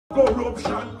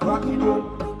Corruption cracking up.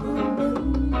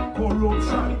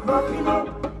 Corruption cracking up.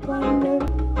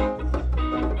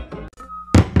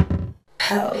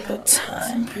 Pelpa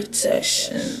time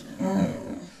protection.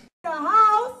 The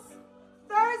house,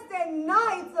 Thursday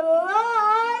night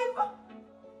live.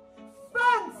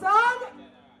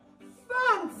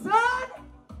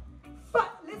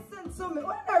 Listen to me.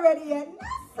 We're not ready yet.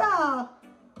 Nessa.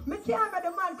 Me can't make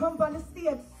the man come on the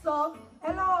stage, so.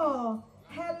 Hello.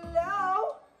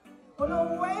 Hello. Wanna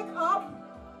wake up?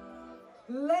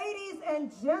 Ladies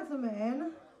and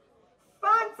gentlemen,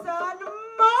 FANTAN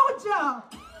MOJAH.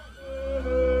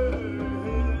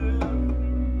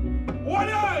 One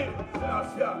eye!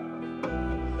 Yes, yeah.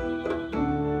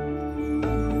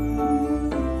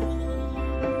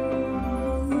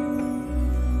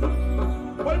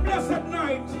 Well, blessed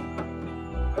night.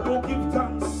 I don't give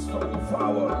thanks for the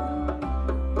forward.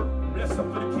 Bless up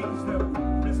to the kings, them.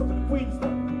 Bless up to the queens,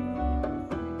 them.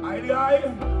 Aye.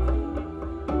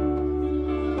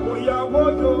 Oh, yeah, oh,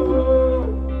 yo.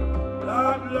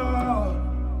 Lord, Lord.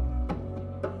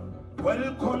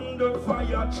 Welcome the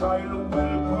fire, child.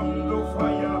 Welcome the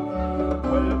fire.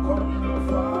 Welcome the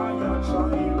fire,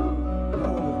 child. Oh.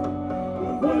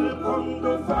 Welcome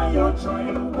the fire,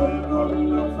 child. Welcome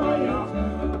the fire.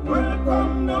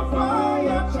 Welcome the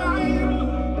fire, child.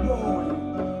 Oh.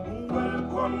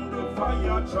 Welcome the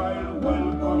fire, child.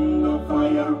 Welcome the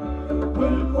fire.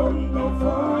 Welcome the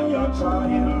fire,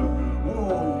 child.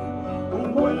 Oh.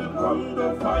 Welcome the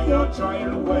fire,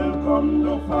 child. Welcome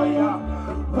the fire.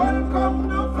 Welcome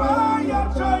the fire,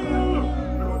 child.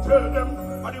 You tell them,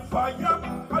 are the fire,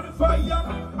 are the fire,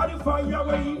 are the fire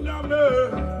waiting on me.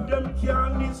 Them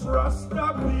can't this Rasta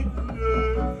big me.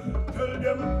 Tell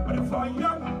them, are the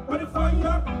fire, are the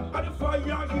fire, are the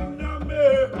fire in me.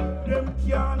 Them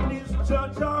can't this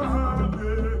Jaja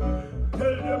me.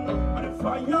 Tell them, are the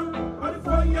fire, are the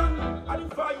fire, are the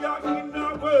fire in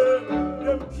me.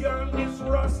 Them can't this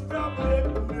Rasta big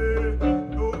me.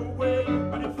 No way,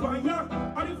 are the fire.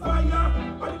 And the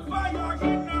fire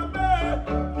in me.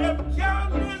 Them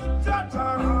can't discharge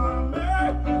me.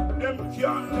 Them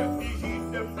can't let the heat.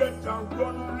 Them better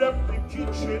run left the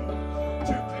kitchen.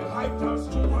 Tickle highters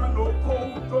to one or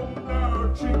cold down our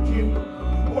chicken.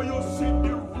 Or you see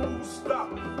the rooster,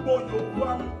 or you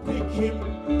want pick him.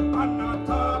 And not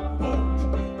a boat,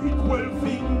 it will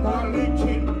finger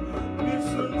licking.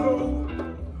 Listen, oh,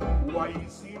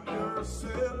 wise in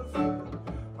yourself.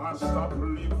 And stop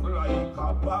live like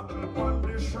a bottle on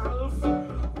the shelf.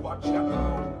 Watch your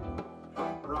now.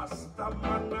 Rasta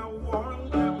man, I warn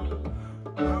them.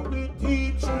 And we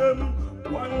teach them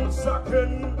 1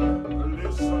 second.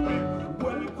 Listen me.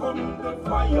 Welcome the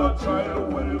fire,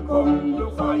 child. Welcome the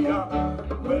fire.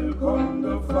 Welcome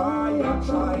the fire,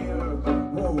 child.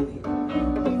 Oh.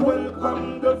 Welcome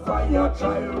the fire,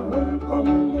 child.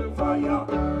 Welcome the fire.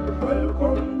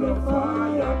 Welcome the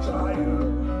fire, child.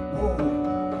 Oh.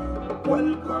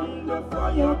 Welcome the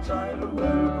fire, child.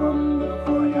 Welcome the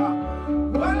fire.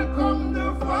 Welcome the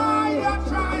fire,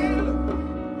 child.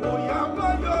 Oh yeah,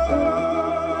 oh yeah.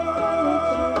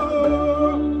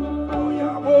 Oh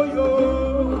yeah, oh yeah.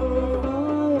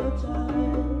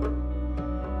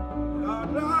 Lord,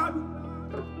 Lord.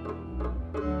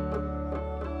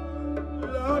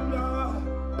 Lord, Lord.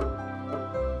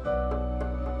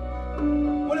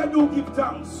 When I do give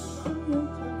thanks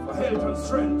for health and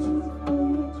strength,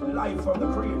 life from the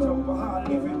creator of all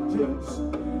living things.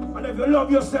 And if you love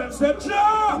yourself, say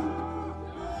Jah.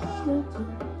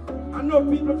 I know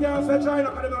people can't say China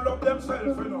because they don't love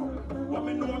themselves, you know. But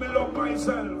me know me love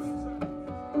myself.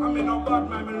 And me not bad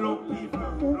man, me love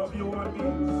people, love human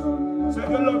beings. So if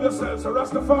you love yourself, so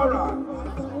Rastafari.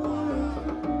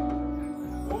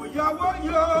 Oh yeah, oh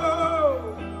yeah.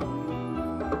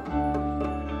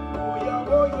 Oh yeah,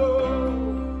 oh yeah.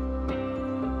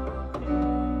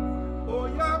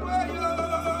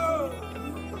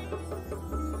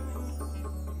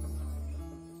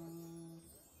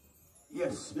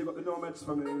 Yes, we got the nomads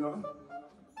family, you know.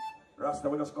 Rasta,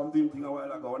 we just come doing thing a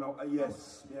while ago. Now,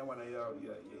 yes, me I wanna hear,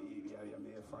 yeah,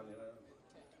 me a fan, you know.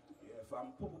 Yeah,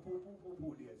 from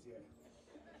poo days, yeah.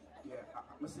 Yeah,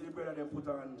 I see the brother them put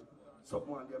on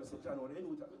something on them, say, John, they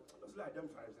know that. Just like them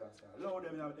five years, yeah. Love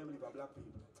them, them live a black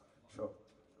people. Sure.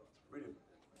 Ready?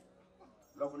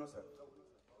 Love yourself.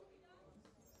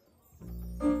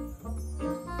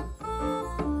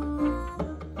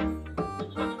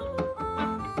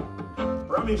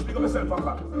 Ramesh, pick up yourself,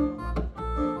 Papa.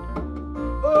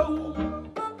 Oh,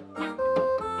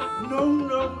 no.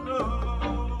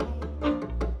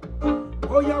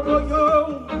 Oh, yeah, Lord,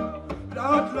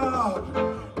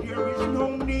 there is no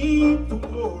need to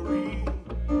worry.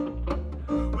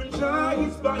 When Jah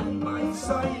is by by my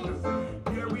side,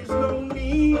 there is no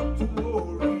need to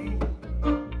worry.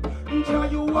 Jah,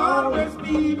 you always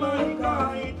be my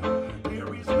guide,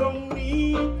 there is no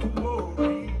need to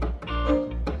worry.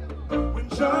 When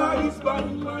Jah is by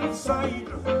my side,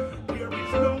 there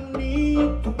is no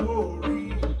need to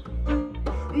worry.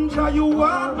 Jah, you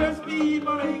always be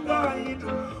my guide.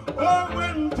 Oh,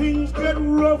 when things get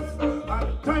rough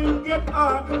and time get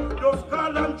hard, just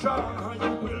call on Jah,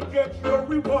 you will get your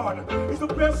reward. It's the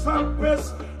best of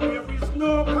best, there is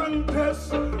no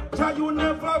contest. Jah, you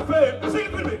never fail. See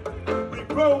me, we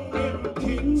crown him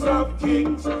kings of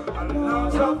kings and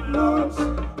lords of lords,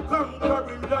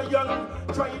 conquering lion,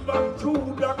 tribe of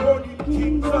Judah, calling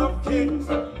kings of kings,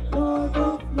 lords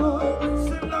of lords.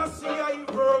 Selassie I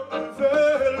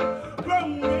prevail,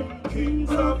 crown him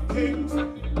kings of kings,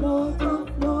 Lord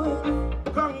of Lords,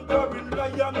 conquering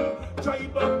lion,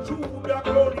 tribe of Judah,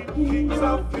 calling kings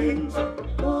of kings,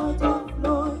 Lord of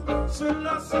Lords.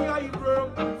 Selassie I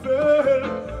prevail.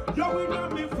 You in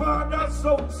my father's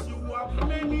house, you have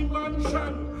many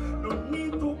mansions. No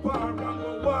need to par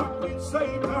and walk with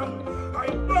Satan. I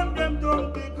burn them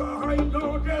down because I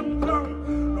know them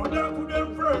wrong. No down to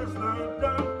them first, not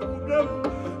down to them.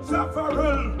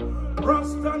 Saffarel,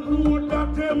 Rasta know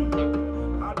that them.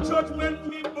 Judgment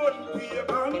me but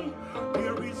pagan,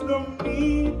 there is no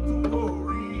need to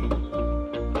worry.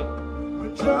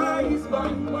 When Jah is by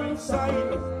my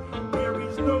side, there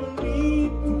is no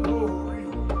need to worry.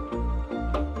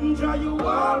 Jah, you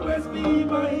always be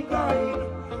my guide,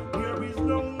 there is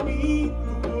no need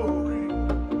to worry.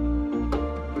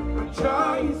 When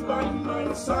Jah is by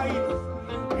my side,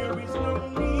 there is no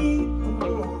need to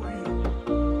worry.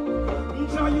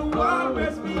 Jah, you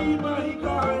always be my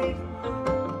guide.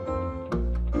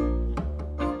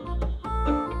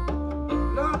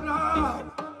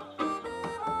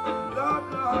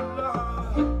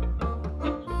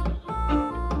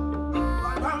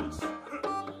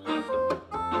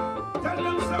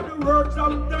 Words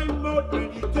of thy mouth,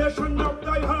 meditation of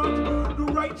thy heart, the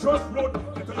righteous road,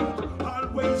 let the youth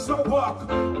always a walk.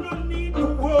 No need to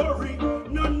worry,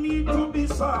 no need to be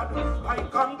sad. I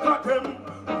conquer them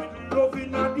with love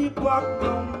in the back,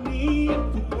 no need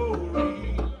to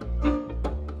worry.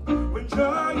 When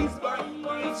Jah is by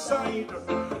my side,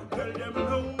 tell them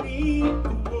no need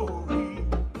to worry.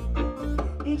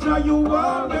 Jah, you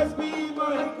always be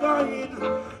my guide,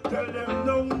 tell them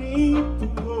no need to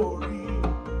worry.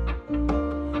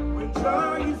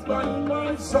 Jah is by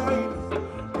my side,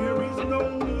 there is no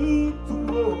need to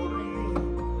worry.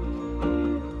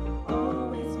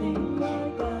 Always be my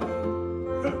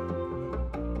guide.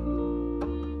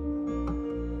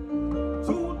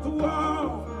 Two to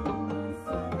one,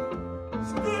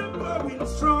 still going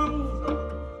strong.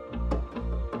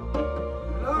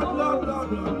 La la la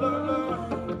la la la.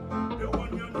 The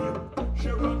one you name, she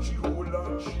run, she hold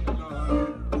on, she not.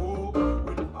 Oh,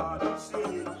 when I say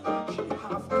she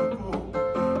have to go.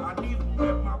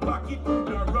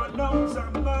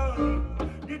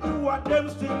 Them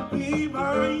still be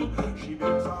mine. She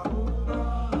better hold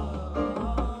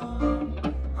on,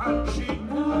 and she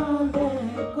not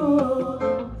let go.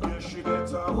 Yeah, she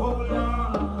better hold on,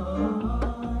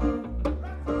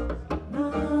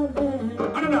 not let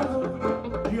go.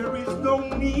 There is no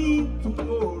need to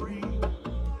worry.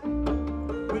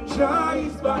 When Jah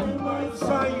is by my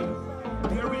side,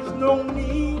 there is no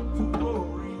need to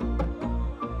worry.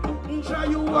 Jah,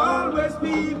 you always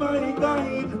be my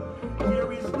guide.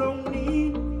 There is no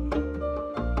need.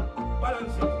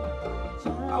 Balance it.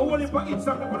 I want to eat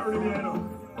something for the radio.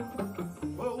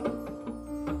 Oh,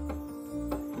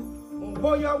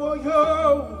 boy, oh, yo,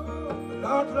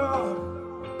 Lord, Lord,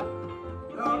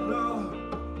 Lord, Lord.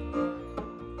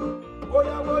 Boy,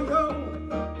 oh, yo.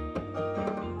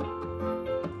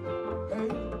 Hey,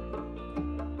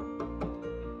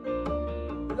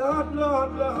 Lord,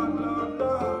 Lord, Lord, Lord,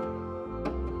 Lord.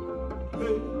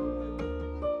 Hey.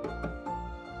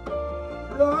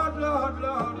 Lord, Lord,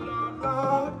 Lord, Lord,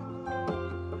 Lord.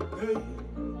 Hey.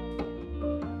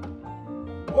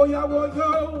 Oh, yeah, oh, yo.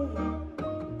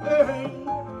 Hey.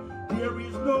 There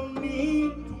is no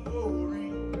need to worry.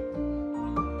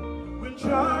 When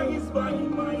Jah is by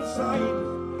my side,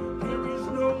 there is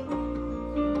no.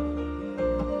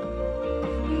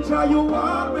 Jah, you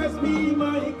always be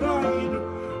my guide.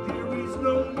 There is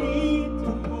no need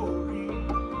to worry.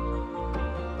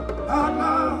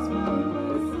 Allah.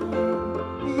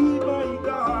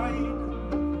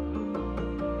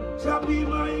 Be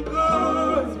my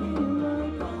God,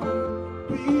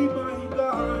 be my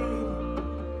guide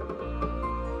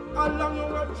along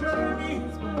our journey,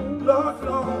 Lord,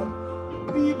 Lord,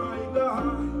 be my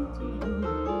guide.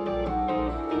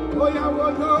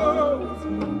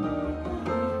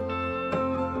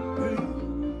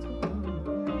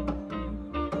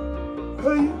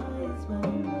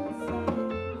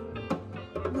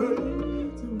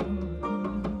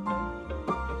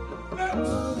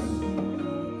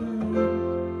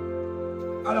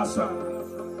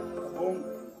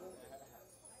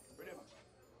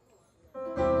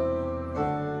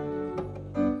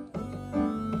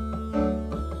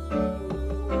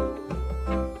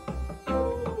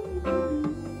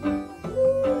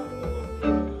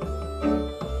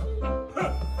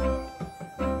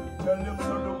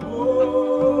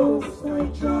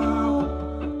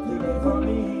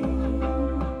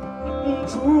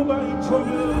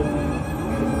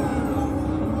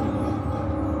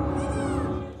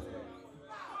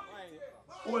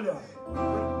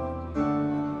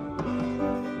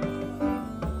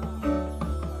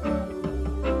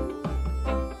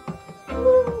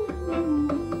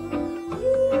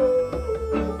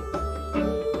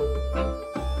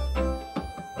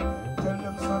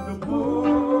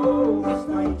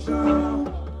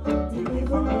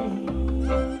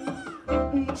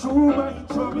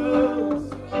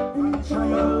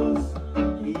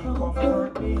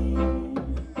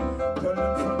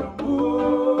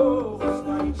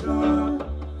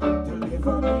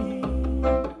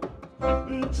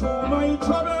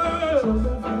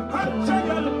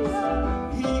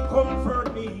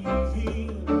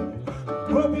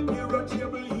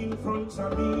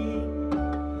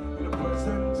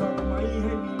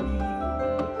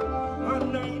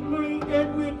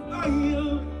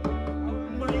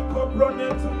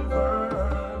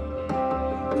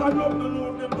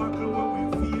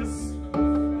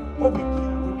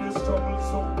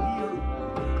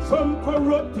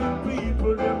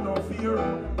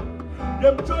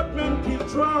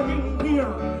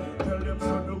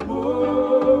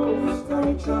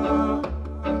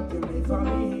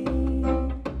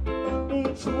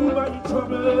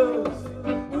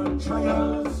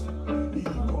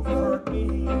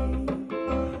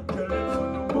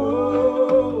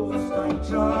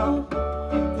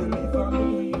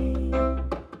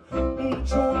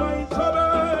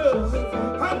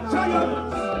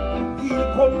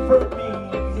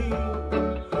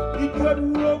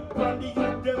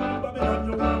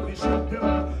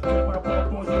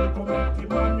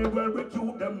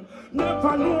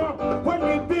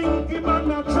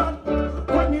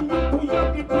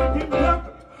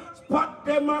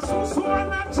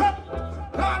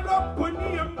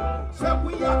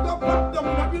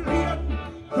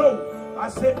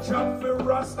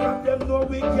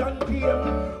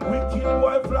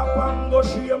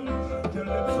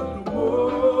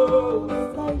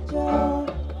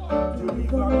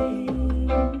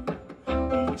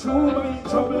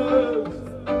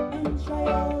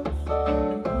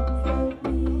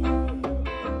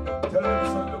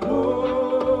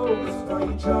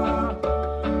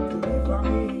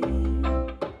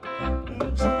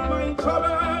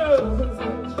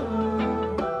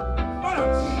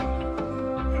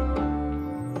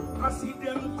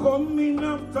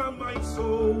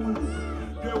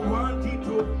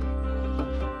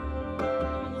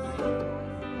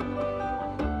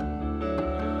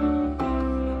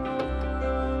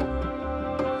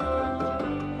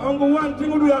 One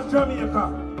thing we do as Jamaica.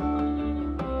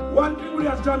 One thing we do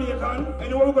as Jamaican,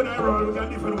 anyone who gonna roll, we can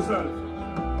defend ourselves.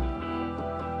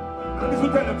 And this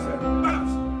will tell them, say,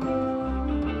 balance.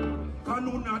 Can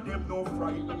none of them no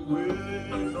fright way,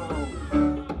 no.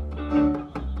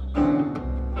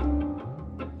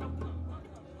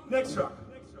 Next track.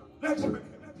 Next track.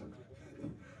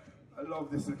 I love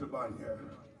this little band here.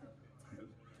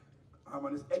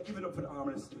 Harmonies, give it up for the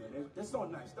harmonies. They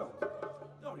sound nice,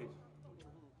 don't it?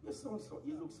 You sound so,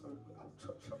 you look so good.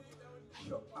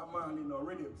 Shut a man in a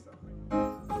rhythm, sir.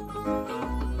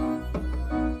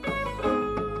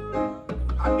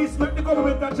 And this make the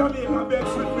government of Jamaica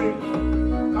begs with me.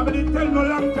 I didn't tell no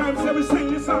long time, say we sing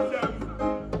this song them.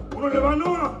 You don't never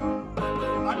know.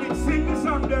 I did sing this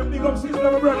song them, big up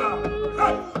sister, my brother.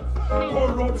 Hey!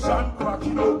 Corruption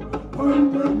cracking up.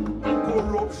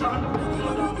 Corruption.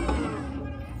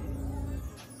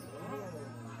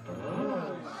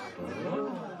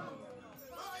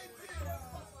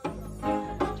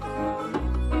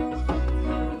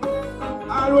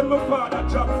 When my father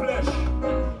chop flesh,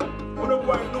 when the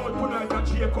boy know tonight that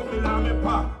Jacob will have me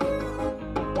pa,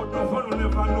 but no one will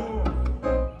never know.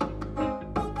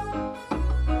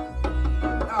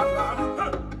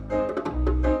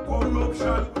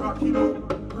 Corruption cracking up,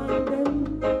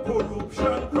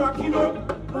 corruption cracking up.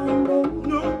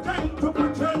 No time to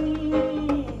pretend,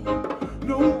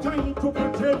 no time to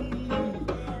pretend.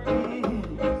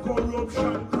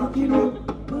 Corruption cracking up.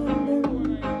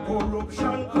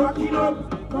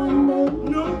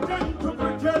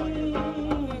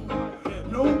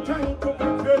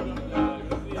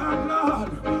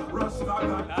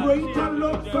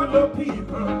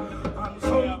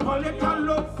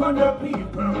 love for the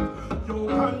people. You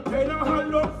can tell her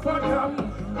love for them.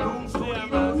 Don't say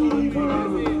no evil.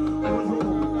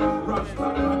 Rasta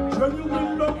got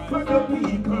genuine love for the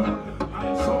people.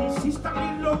 And some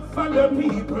sisterly love for the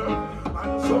people.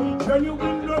 And some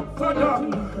genuine love for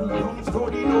them. Don't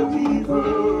study no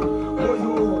evil. Oh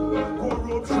yo,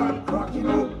 corruption cracking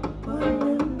up.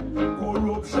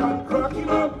 Corruption cracking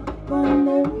up.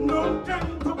 No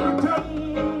time to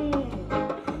pretend.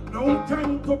 No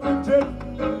time to pretend.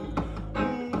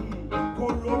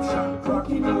 Corruption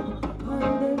cracking up.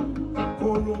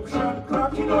 Corruption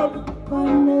cracking up.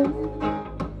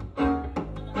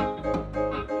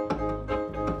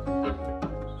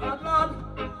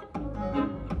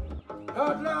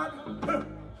 Lord,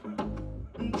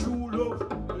 true love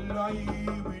lie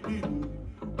within.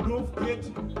 Love get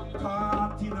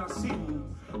caught in a sin.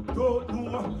 Don't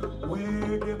know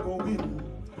where they going.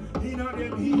 In a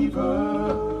them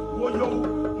evil. Oh yo,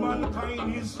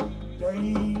 mankind is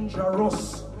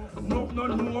dangerous. No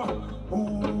know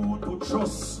who to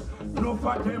trust. No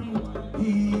for them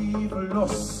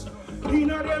evilous. In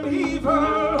a them evil.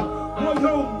 Oh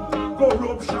yo,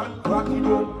 corruption cracking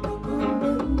up.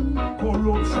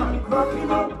 Corruption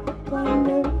cracking up.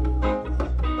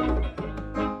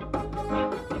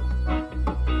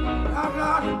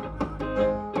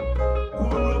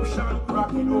 Corruption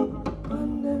cracking up.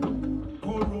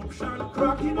 Corruption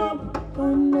cracking up.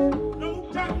 No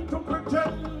time to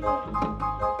pretend.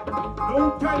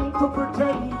 No time to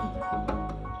pretend.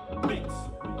 Mix.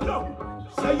 No.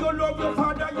 Say you love your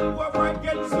father, you have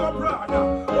against your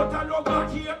brother. But I love my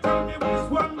here, tell me which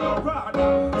one your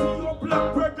brother. See your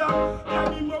black brother,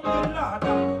 and him up the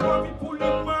ladder. While we pull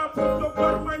him off from the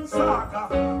gunman saga.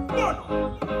 Burn!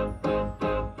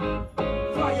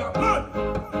 Fire burn!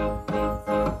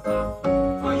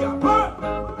 Fire burn!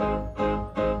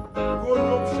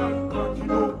 Corruption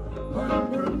cracking up.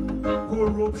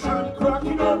 Corruption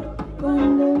cracking up.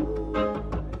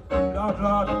 Lord,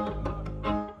 Lord.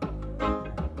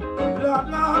 Lord,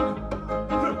 Lord.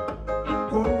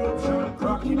 Corruption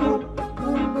cracking up.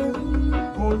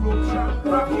 Corruption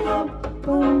cracking up.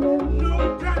 No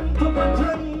time to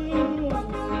pretend.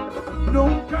 No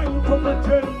time to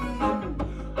pretend.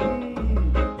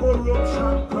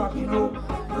 Corruption cracking up.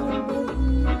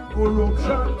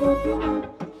 Corruption cracking up.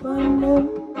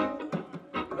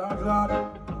 Lord, Lord.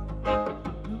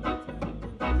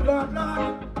 Lord,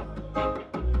 Lord.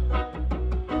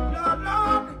 Lord,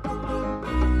 Lord.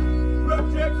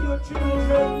 Protect your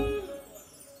children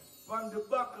on the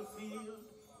battlefield.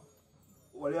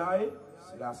 Holy eye,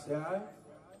 Selassie eye,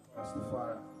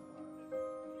 Rastafari.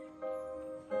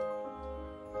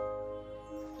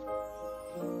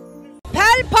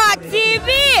 Pelpa TV!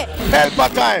 Pelpa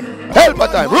time! Pelpa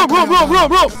time! Room!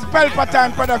 Pelpa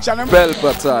time production!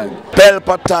 Pelpa time!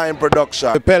 Pelpa time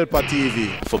production! Pelpa TV!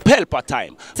 For Pelpa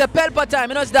time! It's a Pelpa time,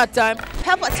 you know it's that time.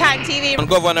 Pelpa time TV. I'm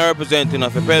governor representing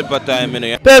of Pelpa time, you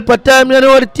know. Pelpa time, you know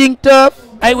what the thing tough?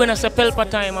 I when I say Pelpa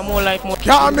time, I'm more like more.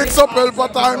 Can't mix up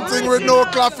Pelpa time thing with no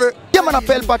coffee. Yeah, man, a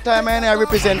Pelpa time, man. I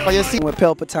represent for you. See, with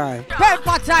Pelpa time.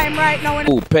 Pelpa time right now.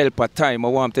 Oh, Pelpa time, I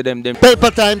want to them.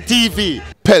 Pelpa time TV.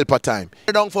 Pelpa time.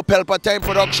 Down for Pelpa time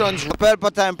productions. Pelpa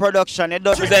time production. It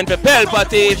does Present for Pelpa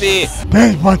TV.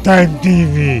 Pelpa time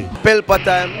TV. Pelpa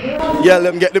time. Yeah,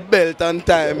 let me get the belt on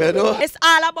time, you know. It's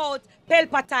all about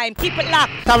Pelpa time. Keep it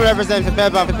locked. Come represent for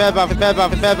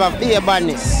Pelpa, be a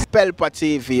badness. Pelpa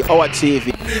TV, our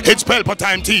TV. It's Pelpa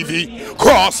time TV.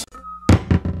 Cross.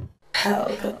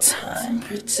 Pelpa time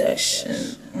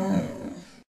protection.